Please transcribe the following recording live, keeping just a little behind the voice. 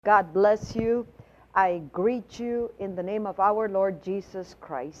God bless you. I greet you in the name of our Lord Jesus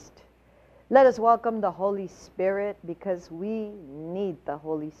Christ. Let us welcome the Holy Spirit because we need the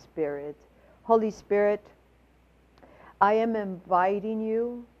Holy Spirit. Holy Spirit, I am inviting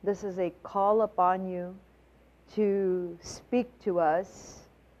you. This is a call upon you to speak to us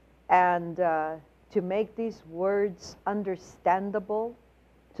and to make these words understandable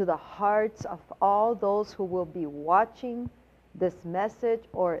to the hearts of all those who will be watching this message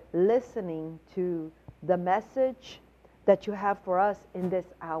or listening to the message that you have for us in this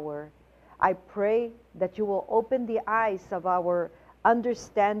hour. I pray that you will open the eyes of our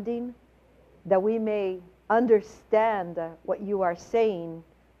understanding, that we may understand what you are saying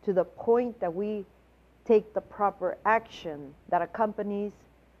to the point that we take the proper action that accompanies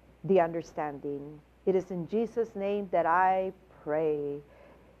the understanding. It is in Jesus' name that I pray.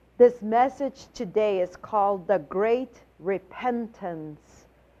 This message today is called The Great Repentance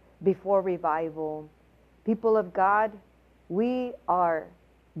Before Revival. People of God, we are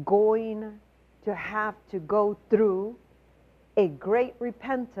going to have to go through a great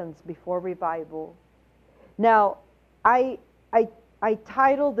repentance before revival. Now, I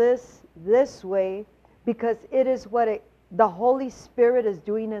title this way because it is what the Holy Spirit is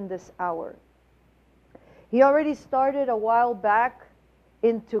doing in this hour. He already started a while back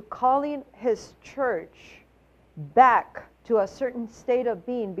into calling his church back to a certain state of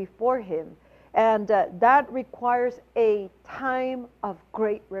being before him. And that requires a time of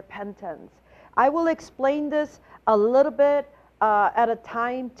great repentance. I will explain this a little bit at a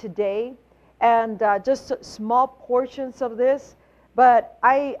time today, and just small portions of this. But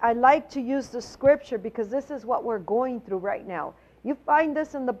I like to use the scripture because this is what we're going through right now. You find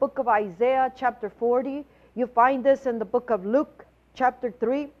this in the book of Isaiah chapter 40. You find this in the book of Luke chapter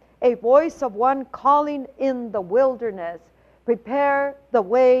 3, a voice of one calling in the wilderness, prepare the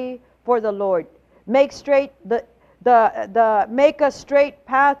way for the Lord. Make straight make a straight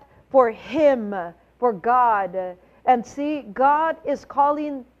path for him, for God. And see, God is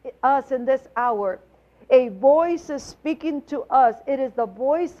calling us in this hour. A voice is speaking to us. It is the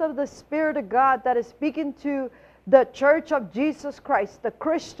voice of the Spirit of God that is speaking to the Church of Jesus Christ, the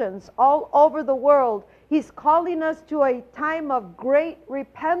Christians all over the world. He's calling us to a time of great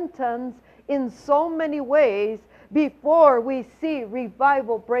repentance in so many ways before we see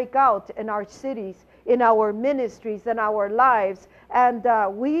revival break out in our cities, in our ministries, in our lives. And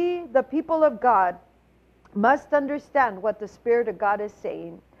we, the people of God, must understand what the Spirit of God is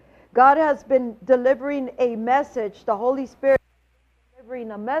saying. God has been delivering a message. The Holy Spirit is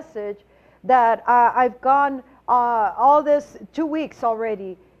delivering a message that I've gone all this 2 weeks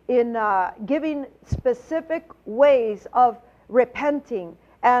already in giving specific ways of repenting.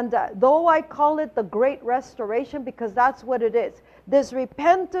 And though I call it the Great Restoration, because that's what it is, this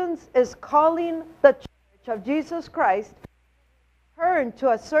repentance is calling the Church of Jesus Christ to turn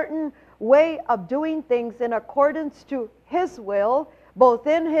to a certain way of doing things in accordance to His will, both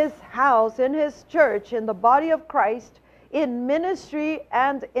in His house, in His church, in the body of Christ, in ministry,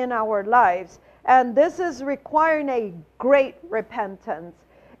 and in our lives. And this is requiring a great repentance,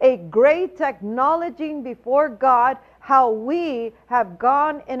 a great acknowledging before God how we have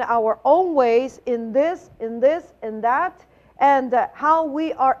gone in our own ways in this, in that, and how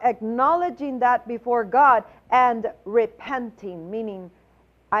we are acknowledging that before God and repenting, meaning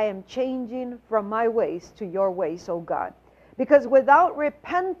I am changing from my ways to your ways, O God. Because without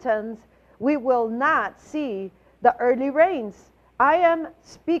repentance, we will not see the early rains. I am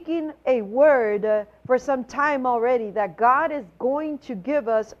speaking a word for some time already that God is going to give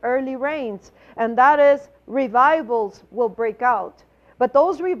us early rains, and that is revivals will break out. But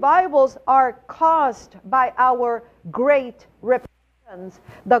those revivals are caused by our great repentance.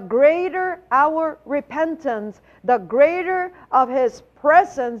 The greater our repentance, the greater of His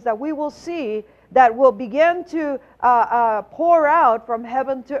presence that we will see, that will begin to pour out from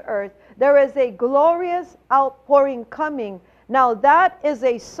heaven to earth. There is a glorious outpouring coming. Now that is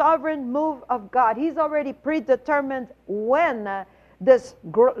a sovereign move of God. He's already predetermined when this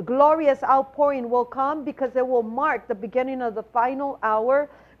glorious outpouring will come, because it will mark the beginning of the final hour.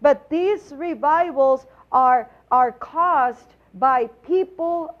 But these revivals are caused by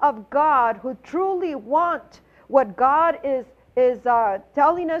people of God who truly want what God is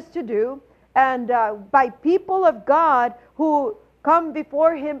telling us to do, and by people of God who come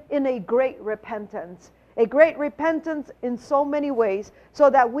before Him in a great repentance. A great repentance in so many ways, so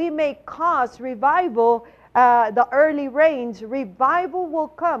that we may cause revival, the early rains. Revival will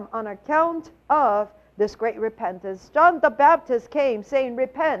come on account of this great repentance. John the Baptist came saying,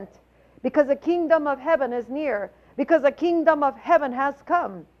 repent, because the kingdom of heaven is near, because the kingdom of heaven has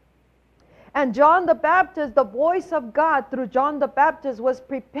come. And John the Baptist, the voice of God through John the Baptist, was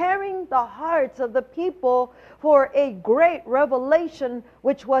preparing the hearts of the people for a great revelation,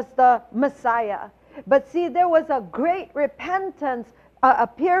 which was the Messiah. But see, there was a great repentance, a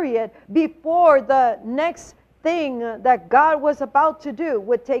period before the next thing that God was about to do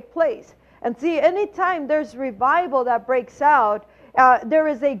would take place. And see, anytime there's revival that breaks out, there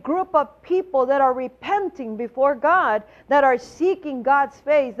is a group of people that are repenting before God, that are seeking God's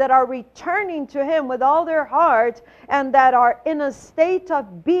face, that are returning to Him with all their heart, and that are in a state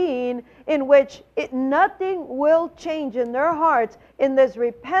of being in which nothing will change in their hearts, in this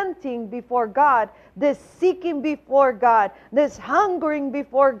repenting before God, this seeking before God, this hungering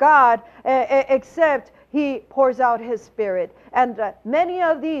before God, except He pours out His Spirit. And many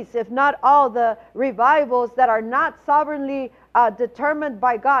of these, if not all the revivals that are not sovereignly determined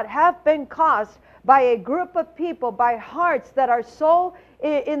by God, have been caused by a group of people, by hearts that are so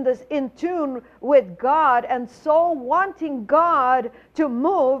in tune with God and so wanting God to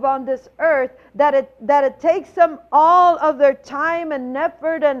move on this earth that it takes them all of their time and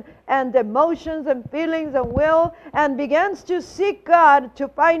effort and emotions and feelings and will, and begins to seek God to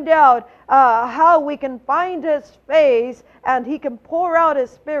find out how we can find His face and He can pour out His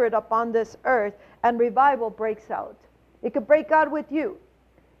Spirit upon this earth, and revival breaks out. It could break out with you.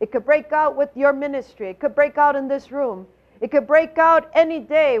 It could break out with your ministry. It could break out in this room. It could break out any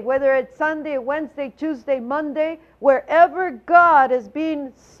day, whether it's Sunday, Wednesday, Tuesday, Monday, wherever God is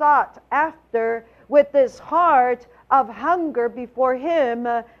being sought after with this heart of hunger before Him.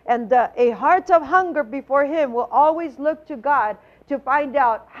 And a heart of hunger before Him will always look to God to find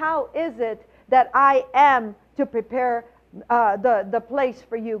out, how is it that I am to prepare the place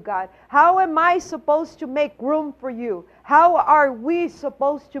for you, God? How am I supposed to make room for you? How are we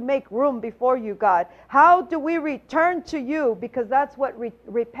supposed to make room before you, God? How do we return to you? Because that's what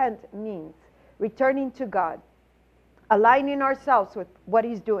repent means. Returning to God. Aligning ourselves with what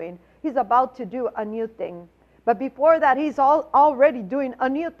He's doing. He's about to do a new thing. But before that, He's already doing a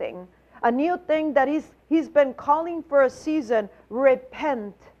new thing. A new thing that He's been calling for a season.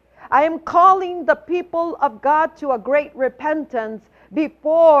 Repent. I am calling the people of God to a great repentance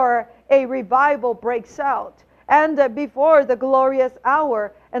before a revival breaks out, and before the glorious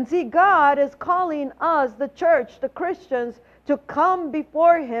hour. And see, God is calling us, the church, the Christians, to come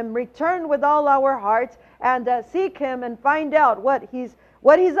before Him, return with all our hearts, and seek Him and find out what He's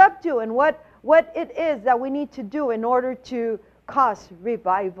up to, and what it is that we need to do in order to cause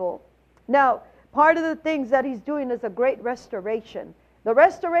revival. Now, part of the things that He's doing is a great restoration. The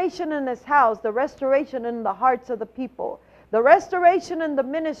restoration in His house, the restoration in the hearts of the people, the restoration in the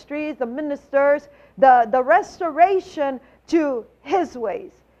ministries, the ministers, the restoration to His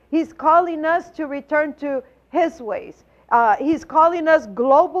ways. He's calling us to return to His ways. He's calling us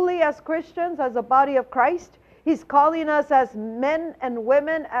globally as Christians, as a body of Christ. He's calling us as men and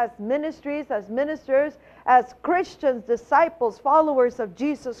women, as ministries, as ministers, as Christians, disciples, followers of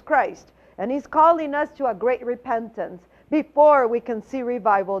Jesus Christ. And He's calling us to a great repentance before we can see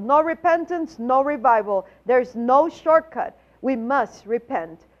revival. No repentance, no revival. There's no shortcut. We must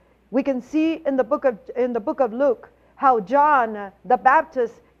repent. We can see in the book of Luke how John the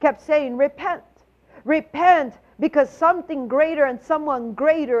Baptist kept saying, repent. Repent, because something greater and someone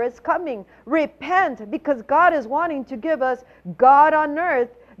greater is coming. Repent, because God is wanting to give us God on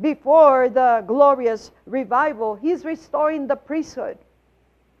earth before the glorious revival. He's restoring the priesthood.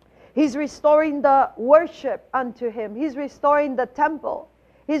 He's restoring the worship unto Him. He's restoring the temple.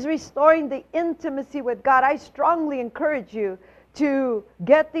 He's restoring the intimacy with God. I strongly encourage you to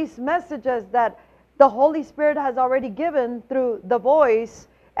get these messages that the Holy Spirit has already given through the voice,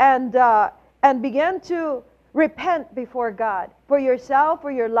 and begin to repent before God. For yourself,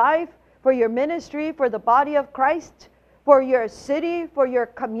 for your life, for your ministry, for the body of Christ, for your city, for your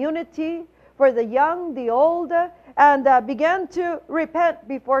community, for the young, the old, and began to repent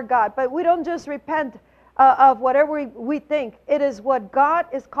before God. But we don't just repent of whatever we think. It is what God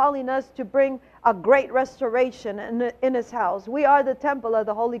is calling us to bring a great restoration in His house. We are the temple of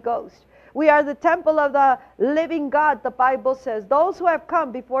the Holy Ghost. We are the temple of the living God, the Bible says. Those who have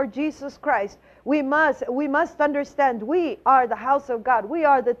come before Jesus Christ, we must understand we are the house of God. We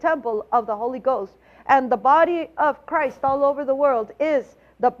are the temple of the Holy Ghost. And the body of Christ all over the world is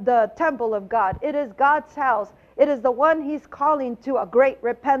the temple of God. It is God's house. It is the one He's calling to a great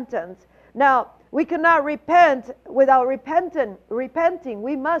repentance. Now, we cannot repent without repenting.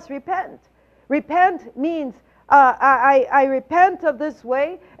 We must repent. Repent means I repent of this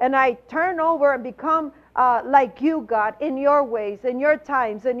way, and I turn over and become like you, God, in your ways, in your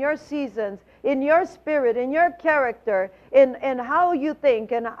times, in your seasons, in your spirit, in your character, in how you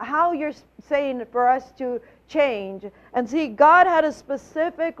think and how you're saying for us to change. And see, God had a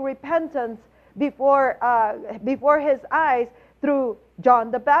specific repentance before his eyes through John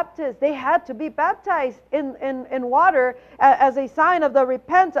the Baptist. They had to be baptized in water as a sign of the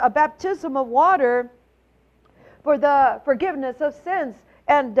repentance, a baptism of water for the forgiveness of sins.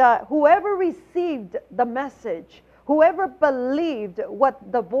 And whoever received the message, whoever believed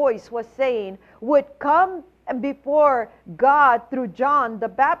what the voice was saying, would come before God through John the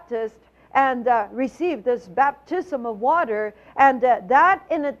Baptist and receive this baptism of water. And that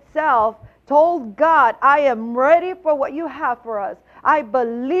in itself told God, I am ready for what you have for us. I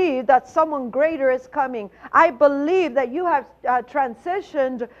believe that someone greater is coming. I believe that you have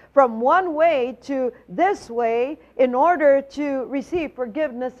transitioned from one way to this way in order to receive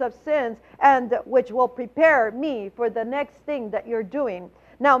forgiveness of sins, and which will prepare me for the next thing that you're doing.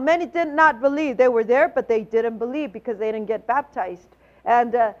 Now, many did not believe. They were there, but they didn't believe because they didn't get baptized.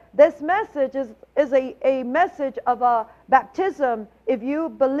 And this message is a message of a baptism. If you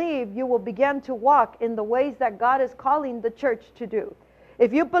believe, you will begin to walk in the ways that God is calling the church to do.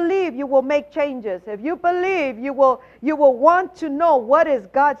 If you believe, you will make changes. If you believe, you will want to know what is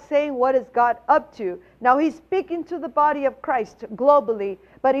God saying, what is God up to. Now, he's speaking to the body of Christ globally,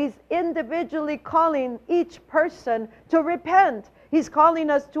 but he's individually calling each person to repent. He's calling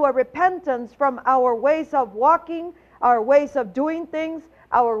us to a repentance from our ways of walking, our ways of doing things,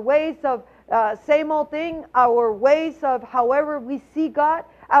 our ways of same old thing, our ways of however we see God,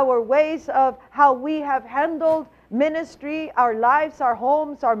 our ways of how we have handled ministry, our lives, our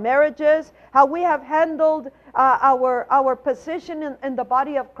homes, our marriages, how we have handled our position in the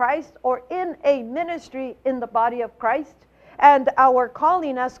body of Christ, or in a ministry in the body of Christ, and our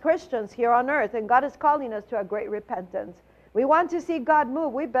calling as Christians here on earth. And God is calling us to a great repentance. We want to see God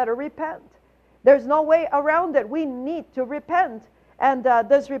move. We better repent. There's no way around it. We need to repent. And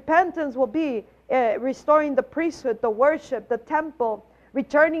this repentance will be restoring the priesthood, the worship, the temple,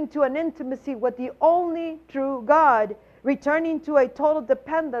 returning to an intimacy with the only true God, returning to a total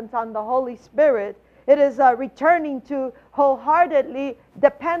dependence on the Holy Spirit. It is returning to wholeheartedly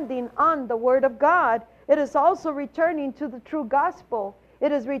depending on the Word of God. It is also returning to the true gospel.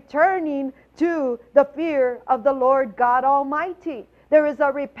 It is returning to the fear of the Lord God Almighty. There is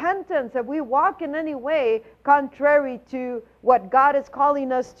a repentance. If we walk in any way contrary to what God is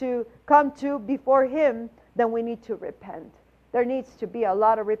calling us to come to before Him, then we need to repent. There needs to be a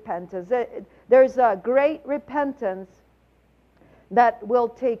lot of repentance. There's a great repentance that will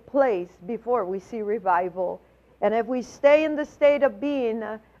take place before we see revival. And if we stay in the state of being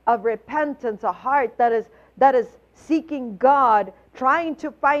of repentance, a heart that is seeking God, trying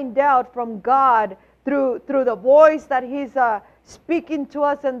to find out from God through the voice that He's speaking to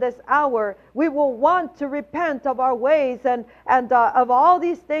us in this hour, we will want to repent of our ways and of all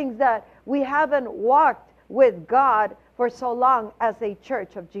these things that we haven't walked with God for so long as a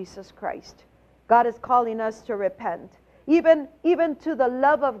church of Jesus Christ. God is calling us to repent. Even to the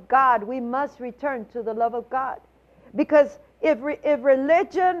love of God, we must return to the love of God. Because if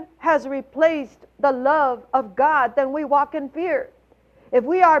religion has replaced the love of God, then we walk in fear. If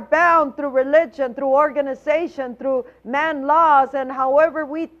we are bound through religion, through organization, through man laws, and however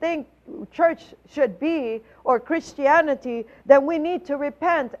we think church should be, or Christianity, then we need to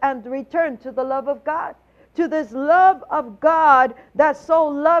repent and return to the love of God. To this love of God that so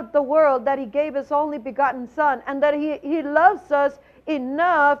loved the world that He gave His only begotten Son, and that He loves us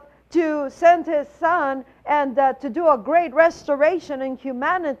enough to send His Son and to do a great restoration in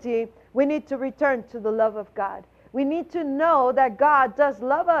humanity. We need to return to the love of God. We need to know that God does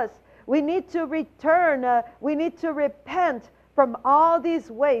love us. We need to return, we need to repent from all these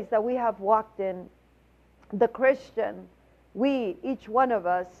ways that we have walked in. The Christian, we, each one of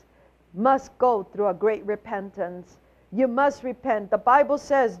us, must go through a great repentance. You must repent. The Bible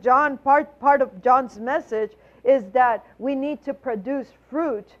says, part of John's message is that we need to produce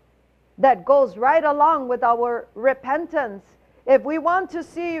fruit that goes right along with our repentance. If we want to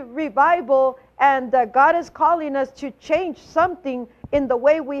see revival, and God is calling us to change something in the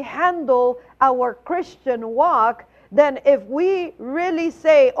way we handle our Christian walk, then if we really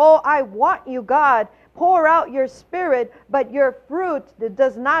say, oh, I want you, God, pour out your Spirit, but your fruit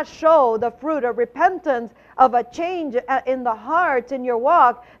does not show the fruit of repentance, of a change in the heart, in your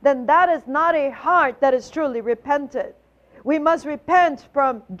walk, then that is not a heart that is truly repented. We must repent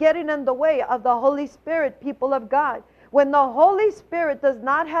from getting in the way of the Holy Spirit, people of God. When the Holy Spirit does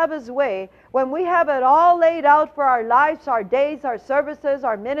not have His way, when we have it all laid out for our lives, our days, our services,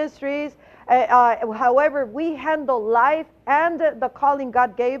 our ministries, however we handle life and the calling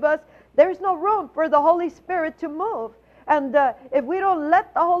God gave us, there's no room for the Holy Spirit to move. And if we don't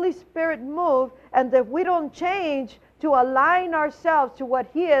let the Holy Spirit move, and if we don't change to align ourselves to what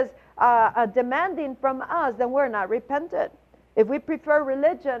He is demanding from us, then we're not repentant. If we prefer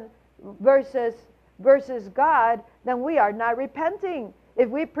religion versus God, then we are not repenting. If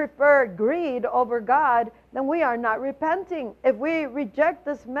we prefer greed over God, then we are not repenting. If we reject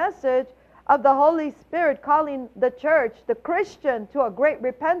this message of the Holy Spirit calling the church, the Christian, to a great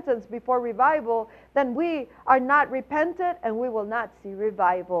repentance before revival, then we are not repentant and we will not see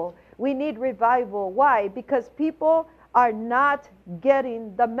revival. We need revival. Why? Because people are not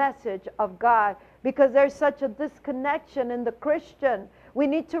getting the message of God, because there's such a disconnection in the Christian. We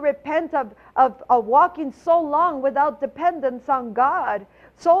need to repent of walking so long without dependence on God,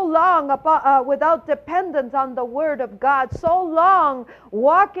 so long without dependence on the Word of God, so long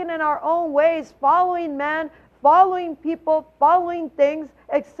walking in our own ways, following man, following people, following things,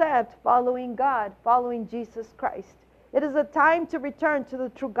 except following God, following Jesus Christ. It is a time to return to the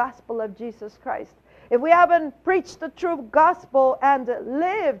true gospel of Jesus Christ. If we haven't preached the true gospel and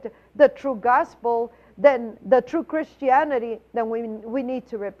lived the true gospel, then the true Christianity, then we need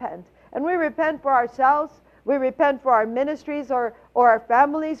to repent. And we repent for ourselves. We repent for our ministries or our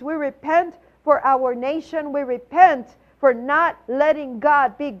families. We repent for our nation. We repent for not letting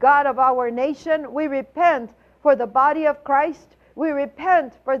God be God of our nation. We repent for the body of Christ. We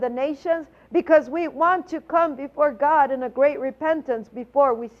repent for the nations, because we want to come before God in a great repentance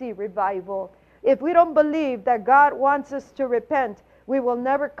before we see revival. If we don't believe that God wants us to repent, we will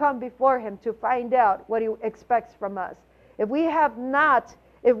never come before Him to find out what He expects from us. If we have not,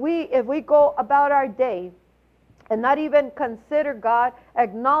 if we go about our day and not even consider God,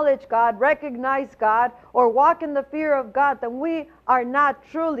 acknowledge God, recognize God, or walk in the fear of God, then we are not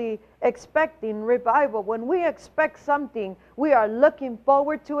truly expecting revival. When we expect something, we are looking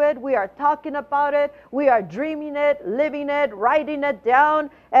forward to it, we are talking about it, we are dreaming it, living it, writing it down,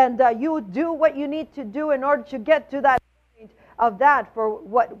 and you do what you need to do in order to get to that point of that for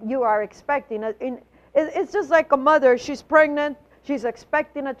what you are expecting. It's just like a mother. She's pregnant, she's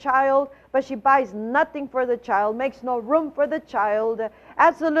expecting a child, but she buys nothing for the child, makes no room for the child,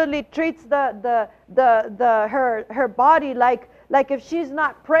 absolutely treats her body like if she's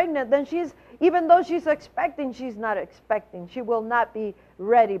not pregnant, then even though she's expecting, she's not expecting. She will not be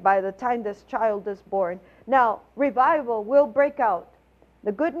ready by the time this child is born. Now, revival will break out.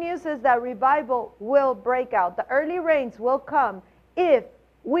 The good news is that revival will break out. The early rains will come if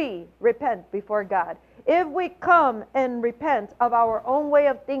we repent before God. If we come and repent of our own way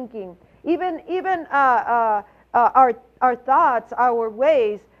of thinking, even our thoughts, our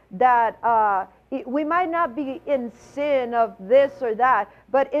ways, that we might not be in sin of this or that,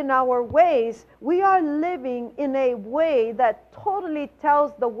 but in our ways, we are living in a way that totally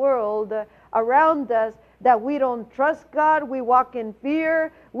tells the world around us that we don't trust God, we walk in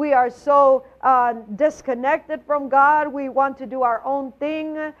fear, we are so disconnected from God, we want to do our own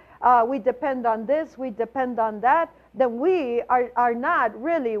thing, we depend on this, we depend on that, then we are not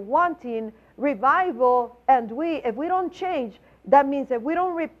really wanting revival. And if we don't change, that means if we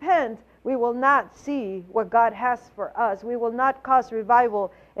don't repent, we will not see what God has for us. We will not cause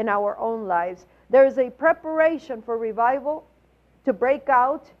revival in our own lives. There is a preparation for revival to break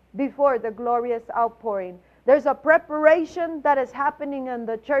out before the glorious outpouring. There's a preparation that is happening in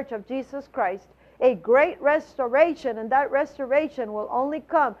the Church of Jesus Christ, a great restoration, and that restoration will only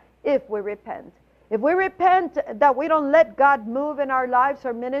come if we repent. If we repent that we don't let God move in our lives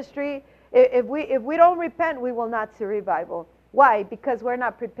or ministry, if we don't repent, we will not see revival. Why? Because we're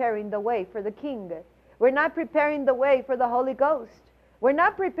not preparing the way for the King. We're not preparing the way for the Holy Ghost. We're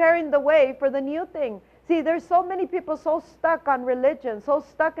not preparing the way for the new thing. See, there's so many people so stuck on religion, so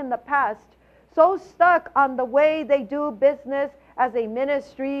stuck in the past, so stuck on the way they do business as a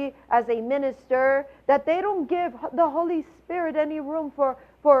ministry, as a minister, that they don't give the Holy Spirit any room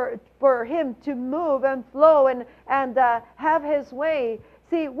for Him to move and flow and have His way.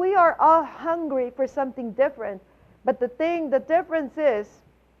 See, we are all hungry for something different. But the difference is,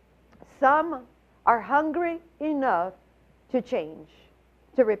 some are hungry enough to change,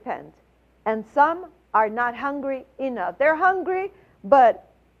 to repent. And some are not hungry enough. They're hungry, but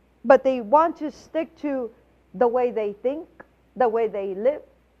they want to stick to the way they think, the way they live,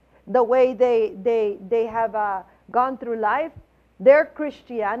 the way they have gone through life, their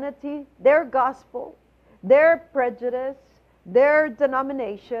Christianity, their gospel, their prejudice, their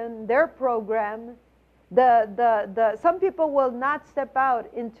denomination, their program. Some people will not step out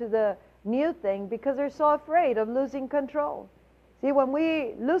into the new thing because they're so afraid of losing control. See, when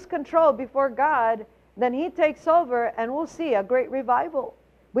we lose control before God, then He takes over, and we'll see a great revival.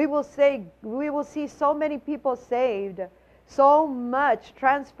 We will see so many people saved, so much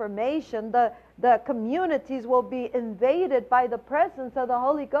transformation. The communities will be invaded by the presence of the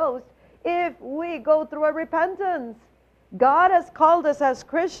Holy Ghost if we go through a repentance. God has called us as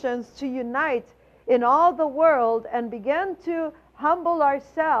Christians to unite in all the world and begin to humble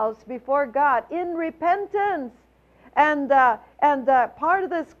ourselves before God in repentance. And part of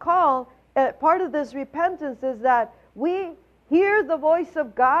this call, part of this repentance is that we hear the voice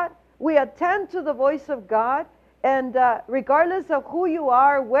of God, we attend to the voice of God, and regardless of who you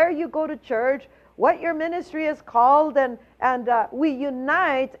are, where you go to church, what your ministry is called, and we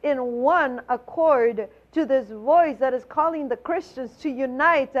unite in one accord to this voice that is calling the Christians to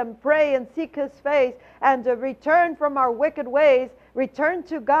unite and pray and seek His face and to return from our wicked ways, return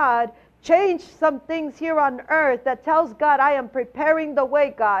to God, change some things here on earth that tells God, I am preparing the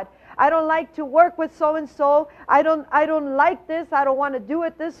way, God. I don't like to work with so-and-so. I don't like this. I don't want to do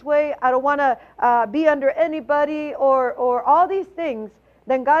it this way. I don't want to be under anybody or all these things.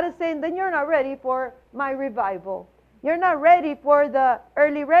 Then God is saying, then you're not ready for my revival. You're not ready for the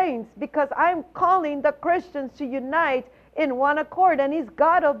early rains, because I'm calling the Christians to unite in one accord. And He's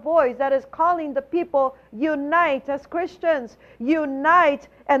got a voice that is calling the people, unite as Christians. Unite.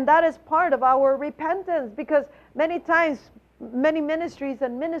 And that is part of our repentance, because many times, many ministries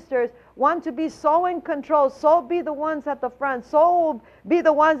and ministers want to be so in control, so be the ones at the front, so be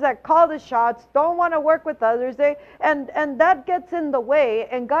the ones that call the shots, don't want to work with others. And that gets in the way,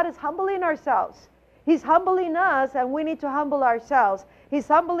 and God is humbling ourselves. He's humbling us, and we need to humble ourselves. He's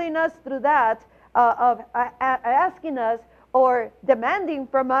humbling us through that, of asking us or demanding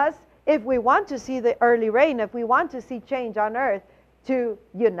from us, if we want to see the early rain, if we want to see change on earth, to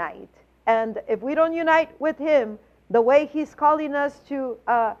unite. And if we don't unite with Him the way He's calling us to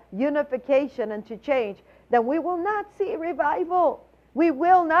unification and to change, then we will not see revival. We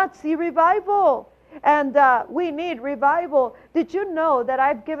will not see revival. And we need revival. Did you know that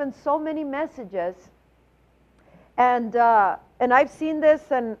I've given so many messages, and I've seen this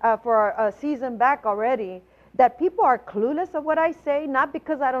for a season back already, that people are clueless of what I say, not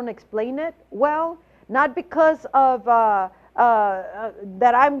because I don't explain it well, not because of that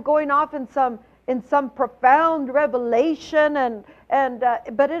I'm going off in some profound revelation,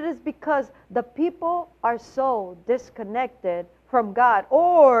 but it is because the people are so disconnected from God,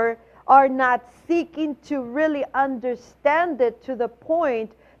 or are not seeking to really understand it to the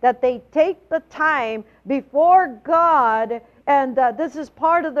point that they take the time before God, and this is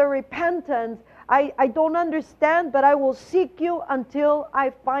part of the repentance. I don't understand, but I will seek you until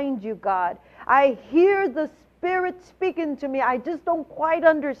I find you, God. I hear the Spirit speaking to me. I just don't quite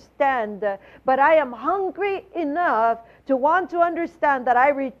understand, but I am hungry enough to want to understand that I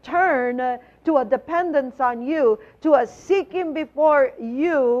return to a dependence on you, to a seeking before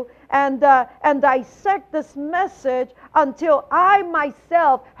you, and dissect this message until I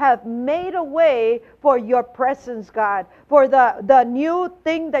myself have made a way for your presence, God, for the new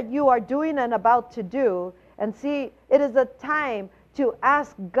thing that you are doing and about to do. And see, it is a time to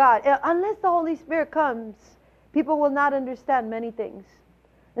ask God. Unless the Holy Spirit comes, people will not understand many things.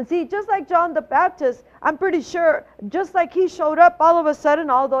 And see, just like John the Baptist, I'm pretty sure, just like he showed up all of a sudden,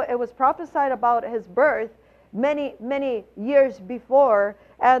 although it was prophesied about his birth many, many years before,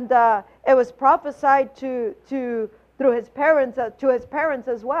 and it was prophesied through his parents, to his parents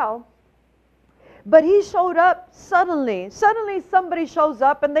as well. But he showed up suddenly. Suddenly somebody shows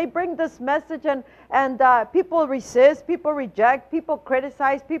up and they bring this message, and people resist, people reject, people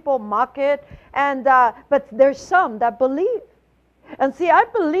criticize, people mock it, but there's some that believe. And see, I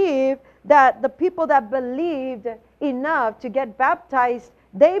believe that the people that believed enough to get baptized,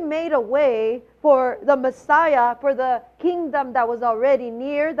 they made a way for the Messiah, for the kingdom that was already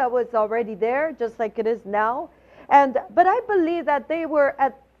near, that was already there, just like it is now. But I believe that they were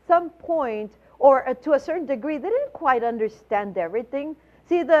at some point, or to a certain degree, they didn't quite understand everything.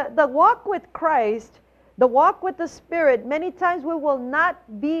 See, the walk with Christ, the walk with the Spirit, many times we will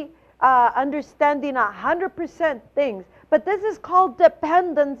not be understanding 100% things. But this is called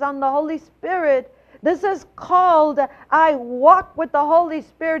dependence on the Holy Spirit. This is called, I walk with the Holy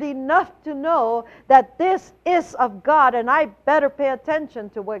Spirit enough to know that this is of God, and I better pay attention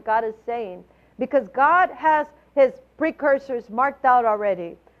to what God is saying. Because God has His precursors marked out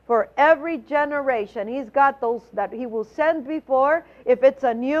already. For every generation, He's got those that He will send before. If it's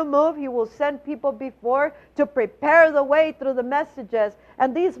a new move, He will send people before to prepare the way through the messages.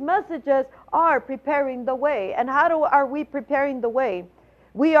 And these messages are preparing the way. And how are we preparing the way?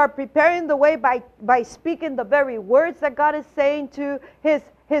 We are preparing the way by speaking the very words that God is saying to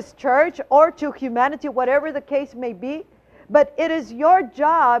his church or to humanity, whatever the case may be. But it is your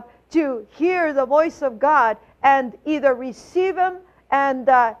job to hear the voice of God and either receive Him and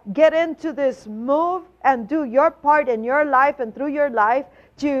get into this move and do your part in your life and through your life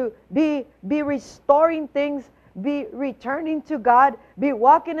to be restoring things, be returning to God, be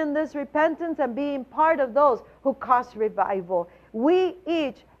walking in this repentance and being part of those who cause revival. We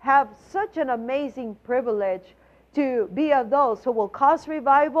each have such an amazing privilege to be of those who will cause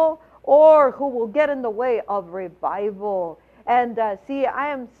revival or who will get in the way of revival. And see,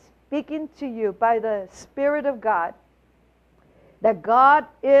 I am speaking to you by the Spirit of God that God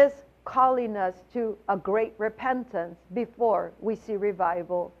is calling us to a great repentance before we see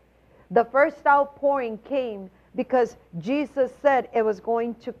revival. The first outpouring came because Jesus said it was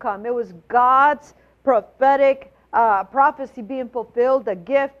going to come. It was God's prophetic prophecy being fulfilled, the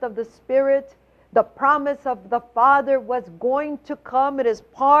gift of the Spirit. The promise of the Father was going to come. It is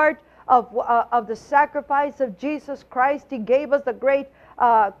part of the sacrifice of Jesus Christ. He gave us the great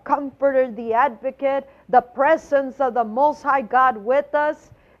Comforter, the Advocate, the presence of the Most High God with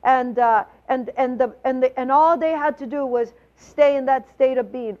us, and all they had to do was stay in that state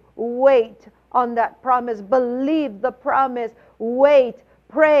of being. Wait on that promise. Believe the promise. Wait.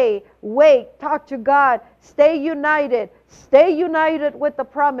 Pray. Wait. Talk to God. Stay united. Stay united with the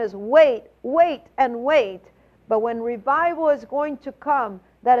promise. Wait. Wait and wait. But when revival is going to come,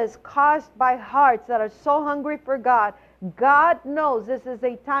 that is caused by hearts that are so hungry for God, God knows this is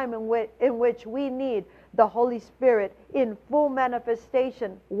a time in which we need the Holy Spirit in full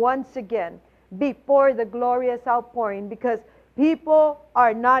manifestation once again before the glorious outpouring, because people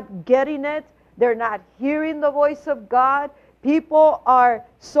are not getting it. They're not hearing the voice of God. People are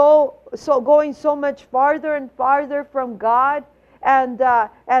so going so much farther and farther from God,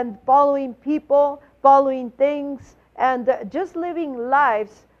 and following people, following things, and just living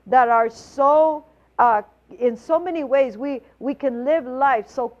lives that are so in so many ways we can live life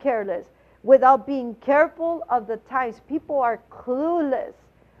so careless without being careful of the times. People are clueless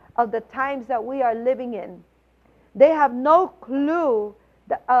of the times that we are living in. They have no clue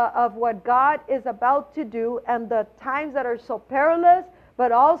of what God is about to do, and the times that are so perilous,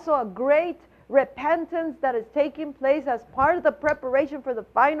 but also a great repentance that is taking place as part of the preparation for the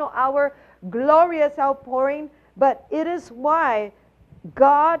final hour, glorious outpouring. But it is why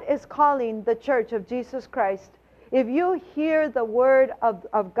God is calling the church of Jesus Christ. If you hear the word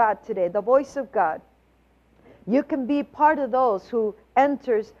of God today, the voice of God, you can be part of those who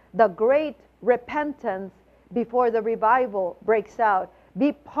enters the great repentance before the revival breaks out.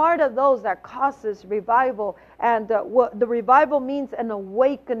 Be part of those that causes revival. And what the revival means, an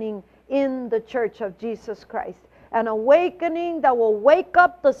awakening in the church of Jesus Christ. An awakening that will wake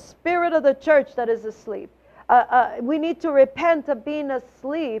up the spirit of the church that is asleep. We need to repent of being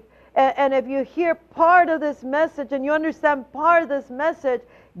asleep. And if you hear part of this message and you understand part of this message,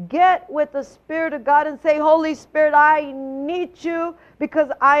 get with the Spirit of God and say, Holy Spirit, I need you, because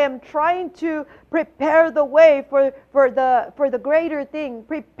I am trying to prepare the way for the greater thing.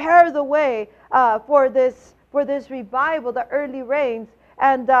 Prepare the way for this revival, the early rains,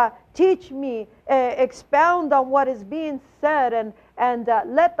 and teach me, expound on what is being said, and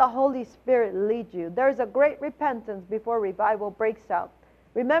let the Holy Spirit lead you. There's a great repentance before revival breaks out.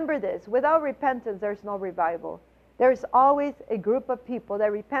 Remember this, without repentance, there's no revival. There's always a group of people that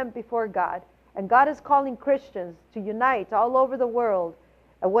repent before God. And God is calling Christians to unite all over the world.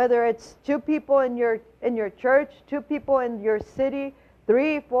 Whether it's 2 people in your church, 2 people in your city,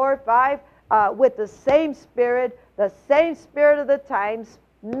 3, 4, 5, with the same spirit of the times.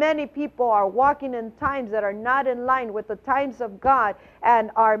 Many people are walking in times that are not in line with the times of God and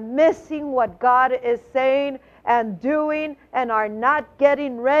are missing what God is saying and doing and are not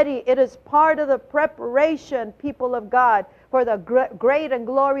getting ready. It is part of the preparation, people of God, for the great and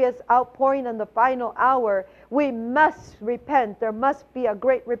glorious outpouring in the final hour. We must repent. There must be a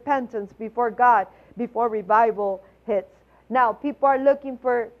great repentance before God, before revival hits. Now, people are looking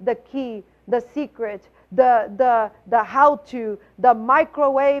for the key, the secret, the how-to, the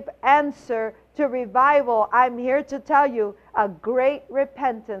microwave answer to revival. I'm here to tell you a great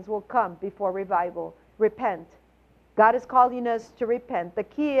repentance will come before revival. Repent. God is calling us to repent. The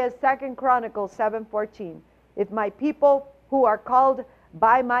key is 2 Chronicles 7:14. If my people who are called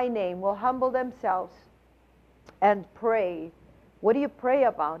by my name will humble themselves and pray. What do you pray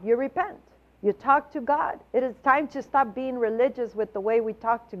about? You repent. You talk to God. It is time to stop being religious with the way we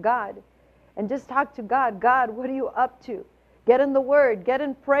talk to God. And just talk to God. God, what are you up to? Get in the Word. Get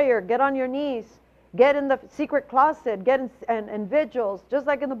in prayer. Get on your knees. Get in the secret closet, get in and vigils, just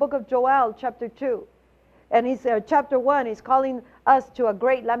like in the book of Joel, chapter 2. And he's chapter 1, he's calling us to a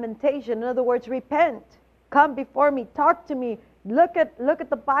great lamentation. In other words, repent. Come before me, talk to me. Look at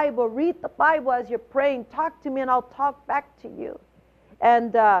the Bible, read the Bible as you're praying. Talk to me and I'll talk back to you.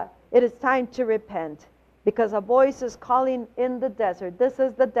 And it is time to repent, because a voice is calling in the desert. This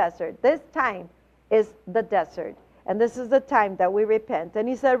is the desert. This time is the desert. And this is the time that we repent. And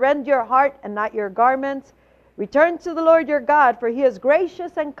he said, rend your heart and not your garments. Return to the Lord your God, for he is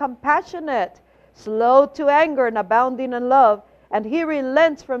gracious and compassionate, slow to anger and abounding in love, and he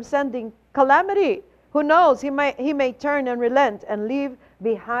relents from sending calamity. Who knows? He may turn and relent and leave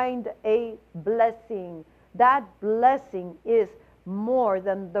behind a blessing. That blessing is more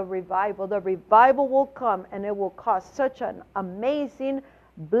than the revival. The revival will come, and it will cause such an amazing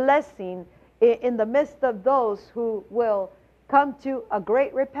blessing in the midst of those who will come to a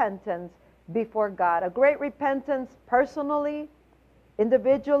great repentance before God. A great repentance personally,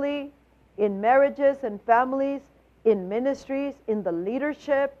 individually, in marriages and families, in ministries, in the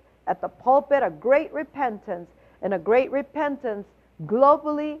leadership, at the pulpit. A great repentance, and a great repentance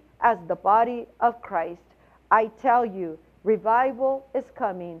globally as the body of Christ. I tell you, revival is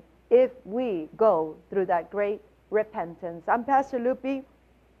coming if we go through that great repentance. I'm Pastor Lupi.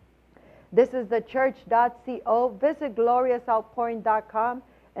 This is thechurch.co. Visit gloriousoutpouring.com,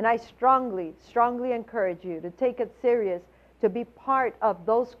 and I strongly, strongly encourage you to take it serious, to be part of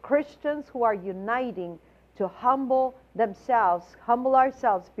those Christians who are uniting to humble themselves, humble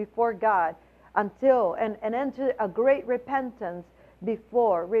ourselves before God until and enter a great repentance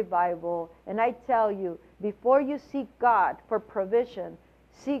before revival. And I tell you, before you seek God for provision,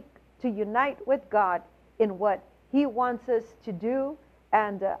 seek to unite with God in what he wants us to do,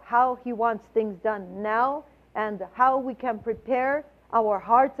 and how he wants things done now, and how we can prepare our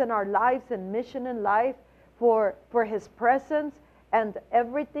hearts and our lives and mission in life for his presence, and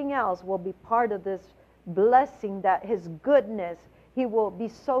everything else will be part of this blessing, that his goodness, he will be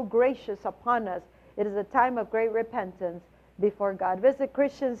so gracious upon us. It is a time of great repentance before God. Visit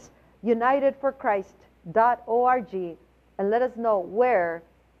ChristiansUnitedForChrist.org and let us know where,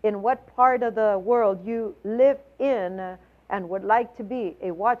 in what part of the world you live in, and would like to be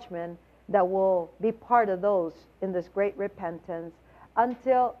a watchman that will be part of those in this great repentance.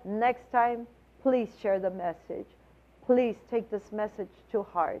 Until next time, please share the message. Please take this message to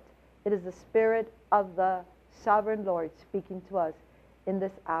heart. It is the Spirit of the Sovereign Lord speaking to us in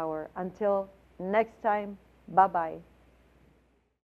this hour. Until next time, bye-bye.